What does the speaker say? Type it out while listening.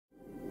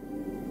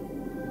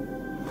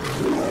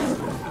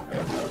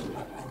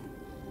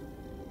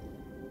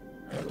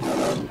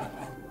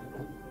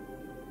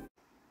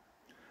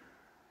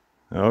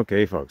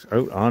Okay, folks,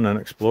 out on an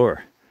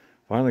explorer.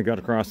 Finally got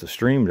across the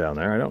stream down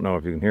there. I don't know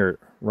if you can hear it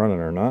running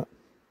or not,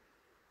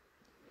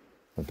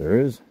 but there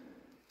is.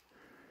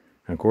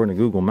 And according to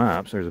Google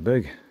Maps, there's a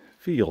big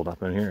field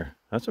up in here.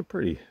 That's a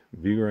pretty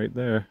view right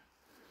there.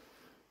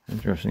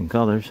 Interesting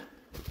colors.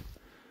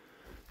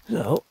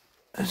 So,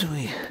 as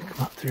we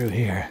come up through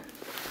here,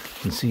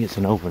 you can see it's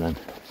an opening.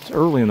 It's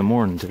early in the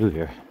morning too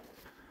here.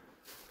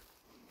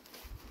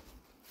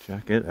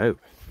 Check it out.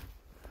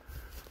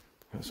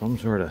 Got some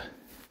sort of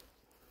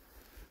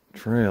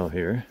trail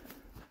here.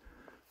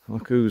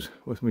 Look who's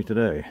with me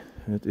today.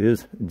 It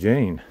is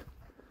Jane.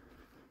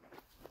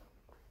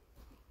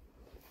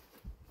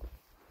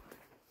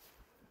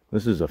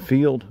 This is a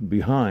field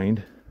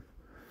behind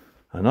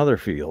another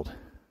field,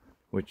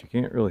 which you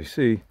can't really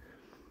see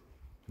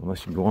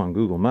unless you go on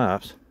Google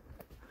Maps.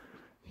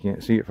 You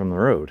can't see it from the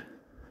road.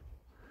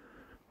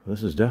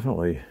 This is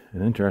definitely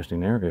an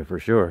interesting area for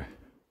sure.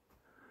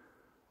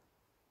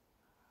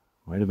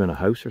 Might have been a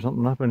house or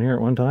something up in here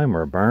at one time,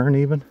 or a barn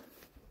even.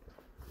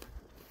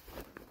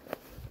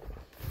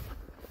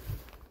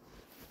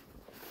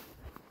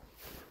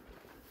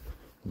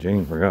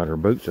 Jane forgot her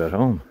boots at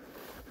home.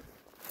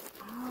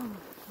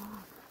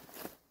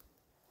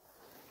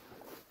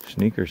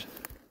 Sneakers.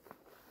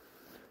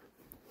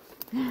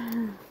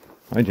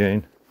 Hi,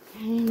 Jane.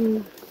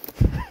 Hey.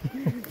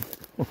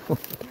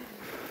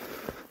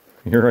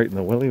 You're right in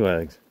the willy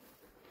wags.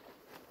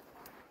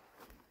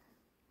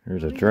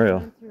 Here's a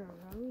trail.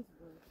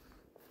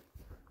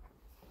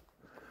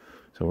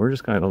 So we're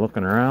just kind of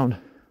looking around,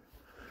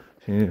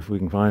 seeing if we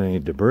can find any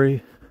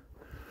debris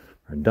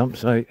or dump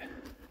site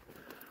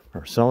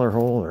or cellar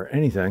hole or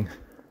anything.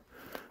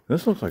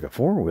 This looks like a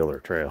four-wheeler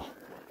trail.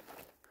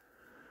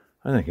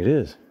 I think it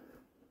is.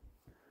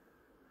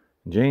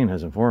 Jane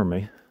has informed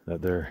me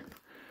that there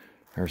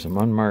are some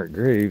unmarked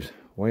graves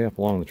way up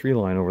along the tree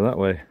line over that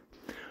way.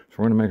 So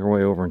we're going to make our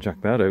way over and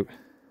check that out.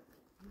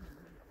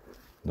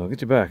 And I'll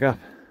get you back up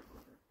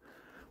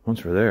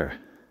once we're there.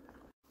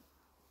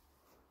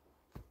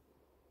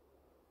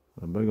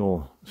 A big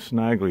old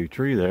snaggly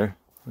tree there,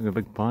 like a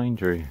big pine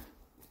tree.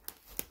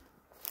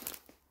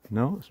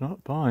 No, it's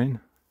not pine.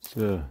 It's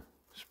a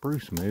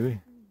spruce, maybe.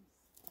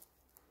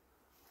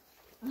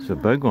 It's a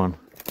big one.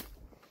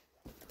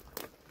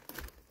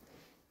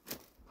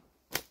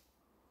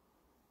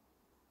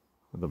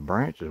 With the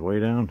branches way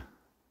down,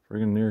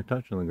 friggin' near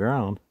touching the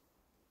ground.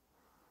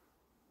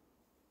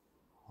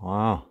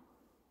 Wow.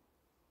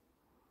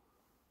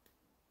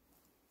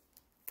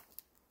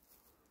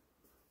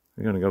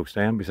 You're gonna go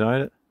stand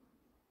beside it?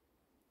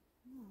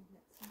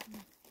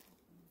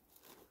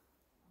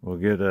 We'll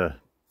get a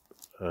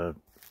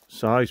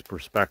size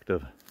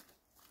perspective.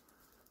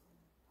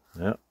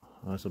 Yep,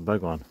 that's a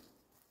big one.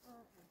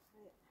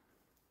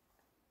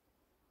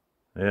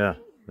 Yeah,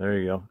 there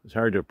you go. It's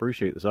hard to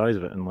appreciate the size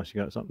of it unless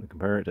you got something to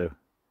compare it to.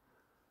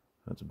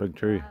 That's a big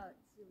tree.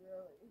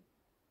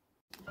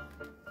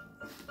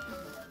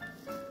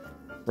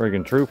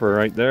 Friggin' trooper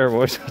right there,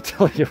 boys, I'll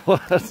tell you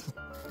what.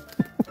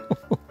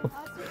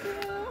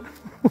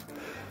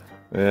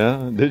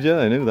 Yeah, did you?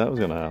 I knew that was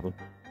going to happen.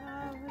 It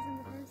wasn't the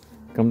first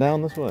time. Come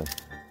down this way.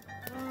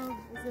 Oh,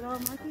 is it all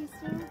mucky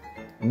still?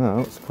 No,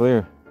 it's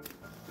clear.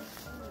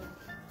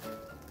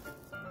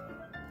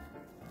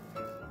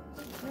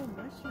 No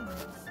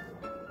mushrooms.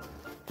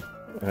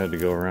 I had to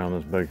go around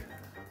this big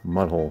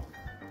mud hole.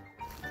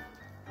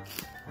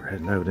 We're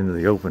heading out into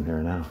the open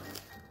here now.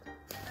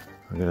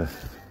 I gotta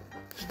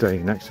stay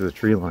next to the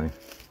tree line.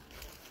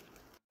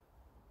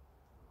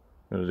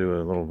 Gotta do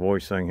a little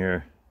voice thing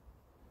here.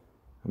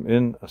 I'm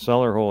in a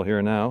cellar hole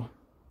here now,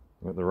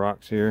 with the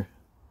rocks here.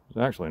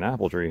 There's actually an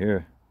apple tree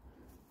here.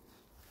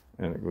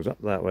 And it goes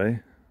up that way,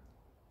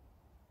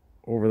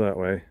 over that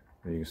way.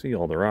 And you can see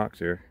all the rocks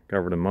here,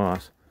 covered in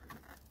moss.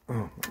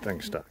 Oh, my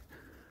thing's stuck.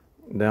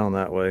 Down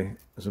that way,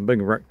 there's a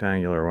big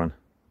rectangular one.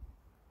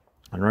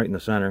 And right in the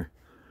center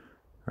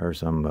are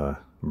some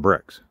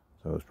bricks.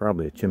 So it's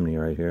probably a chimney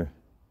right here.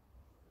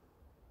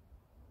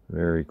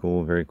 Very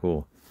cool, very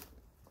cool.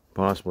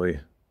 Possibly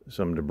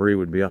some debris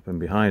would be up and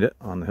behind it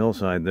on the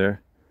hillside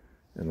there,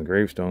 and the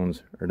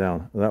gravestones are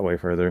down that way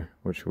further,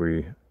 which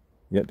we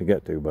yet to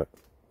get to, but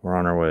we're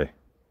on our way.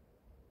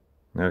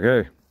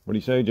 Okay, what do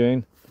you say,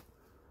 Jane?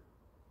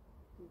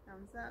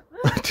 Thumbs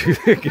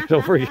up.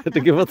 Don't forget to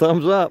give a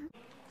thumbs up.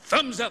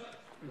 Thumbs up.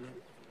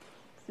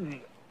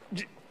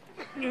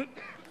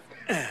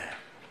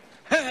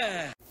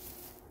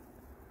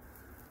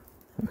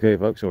 Okay,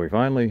 folks, so we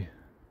finally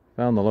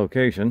found the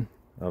location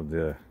of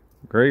the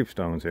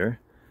gravestones here.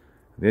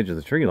 The edge of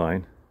the tree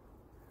line.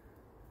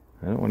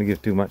 I don't want to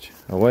give too much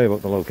away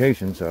about the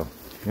location, so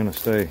I'm going to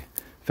stay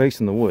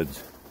facing the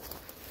woods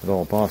if at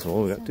all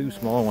possible. We've got two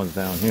small ones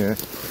down here.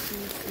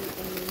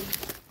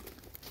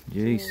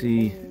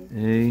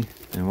 JCA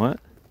and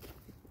what?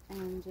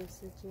 And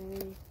just a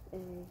JA.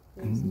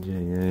 And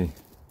JA.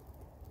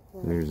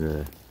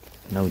 There's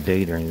no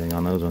date or anything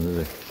on those ones, is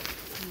there?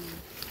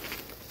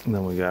 And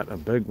then we got a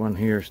big one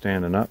here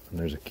standing up, and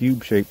there's a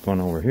cube-shaped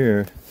one over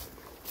here.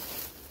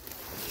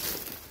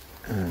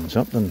 And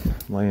something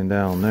laying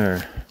down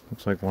there.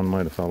 Looks like one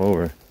might have fell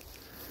over.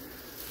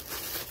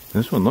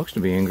 This one looks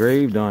to be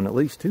engraved on at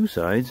least 2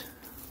 sides.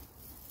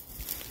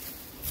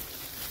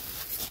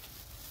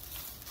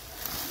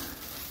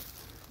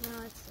 No,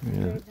 it's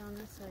engraved on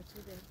this side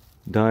too.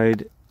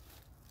 Died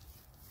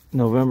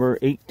November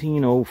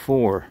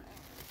 1804.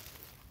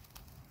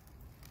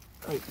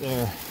 Right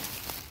there.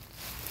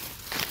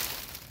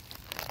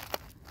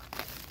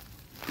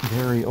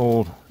 Very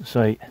old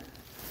site.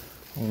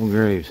 Old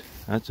graves.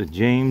 That's a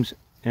James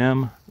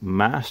M.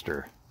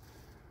 Master,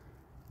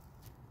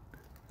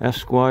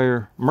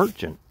 Esquire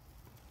Merchant.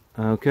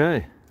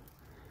 Okay.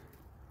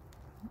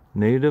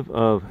 Native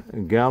of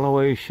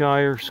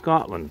Gallowayshire,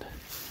 Scotland.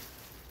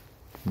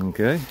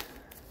 Okay.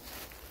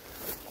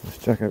 Let's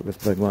check out this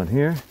big one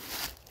here.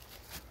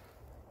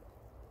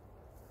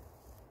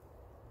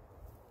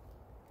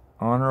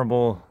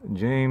 Honorable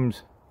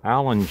James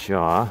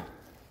Allenshaw,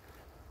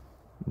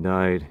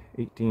 died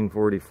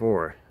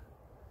 1844.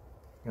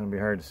 Gonna be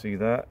hard to see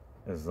that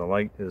as the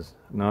light is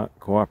not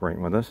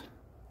cooperating with us.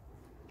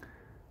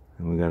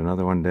 And we got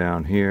another one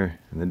down here,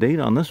 and the date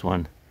on this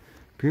one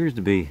appears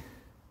to be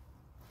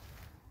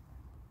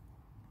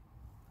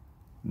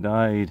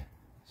died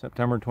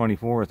September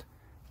 24th,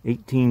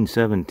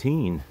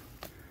 1817.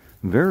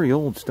 Very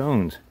old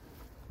stones.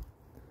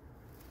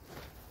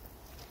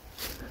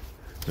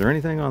 Is there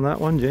anything on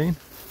that one, Jane?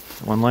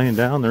 One laying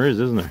down? There is,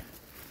 isn't there?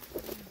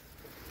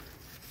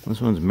 This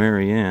one's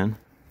Mary Ann.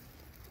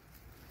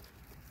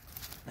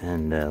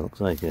 And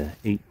looks like a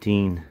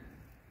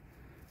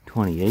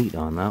 1828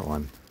 on that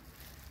one.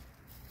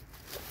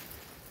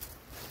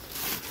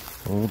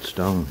 Old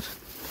stones.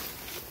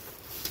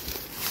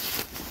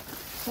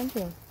 Thank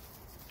you.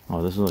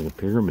 Oh, this is like a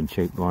pyramid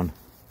shaped one.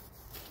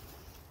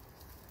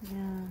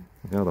 Yeah.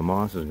 Look how the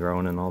moss is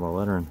growing in all the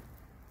lettering.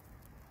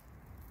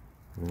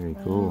 Very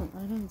cool.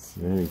 I don't see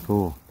Very it.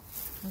 cool.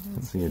 I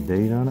Don't see a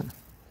date on it.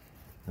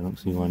 I don't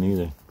see one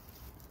either.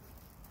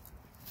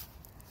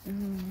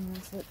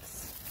 This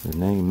looks... The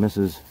name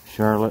Mrs.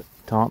 Charlotte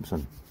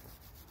Thompson.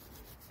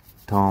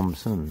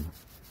 Thompson.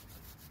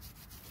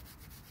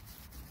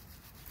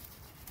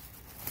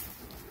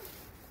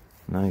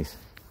 Nice.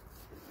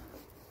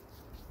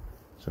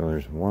 So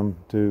there's 1,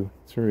 2,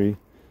 3,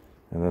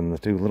 and then the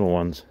 2 little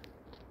ones.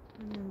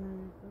 And then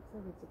it looks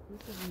like it's a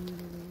piece of one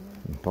over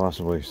there. And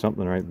possibly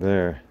something right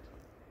there.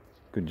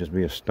 Could just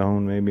be a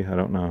stone maybe, I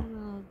don't know.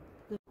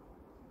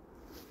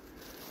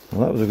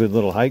 Well, that was a good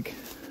little hike.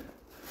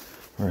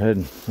 We're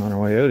heading on our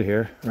way out of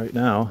here right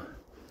now.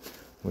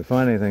 If we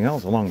find anything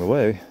else along the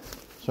way,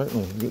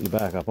 certainly we'll get you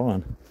back up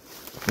on.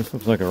 This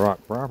looks like a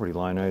rock property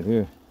line right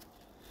here.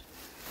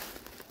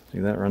 See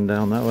that run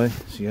down that way?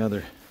 See how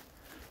they're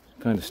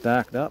kind of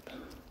stacked up?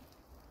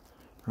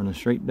 Running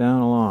straight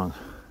down along.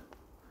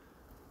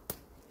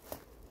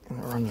 And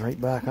it runs right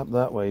back up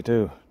that way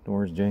too,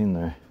 towards Jane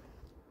there.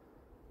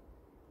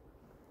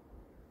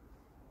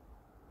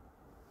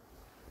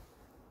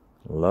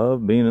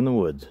 Love being in the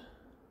woods.